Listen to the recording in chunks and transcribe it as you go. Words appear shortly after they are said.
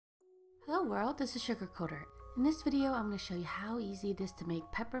Hello world, this is Sugarcoder. In this video, I'm going to show you how easy it is to make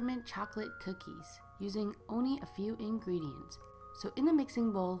peppermint chocolate cookies using only a few ingredients. So in a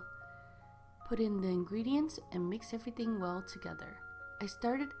mixing bowl, put in the ingredients and mix everything well together. I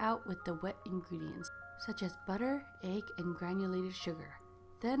started out with the wet ingredients such as butter, egg, and granulated sugar.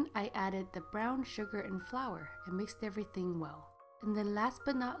 Then I added the brown sugar and flour and mixed everything well. And then last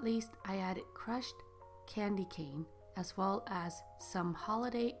but not least, I added crushed candy cane as well as some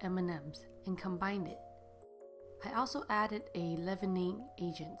holiday M&Ms and combined it. I also added a leavening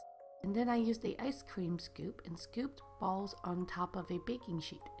agent, and then I used a ice cream scoop and scooped balls on top of a baking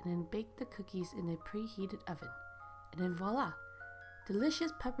sheet and then baked the cookies in a preheated oven. And then voila!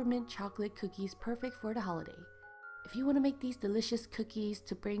 Delicious peppermint chocolate cookies, perfect for the holiday. If you want to make these delicious cookies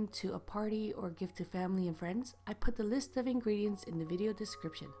to bring to a party or give to family and friends, I put the list of ingredients in the video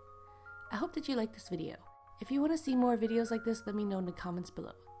description. I hope that you like this video. If you want to see more videos like this, let me know in the comments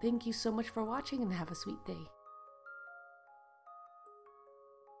below. Thank you so much for watching and have a sweet day.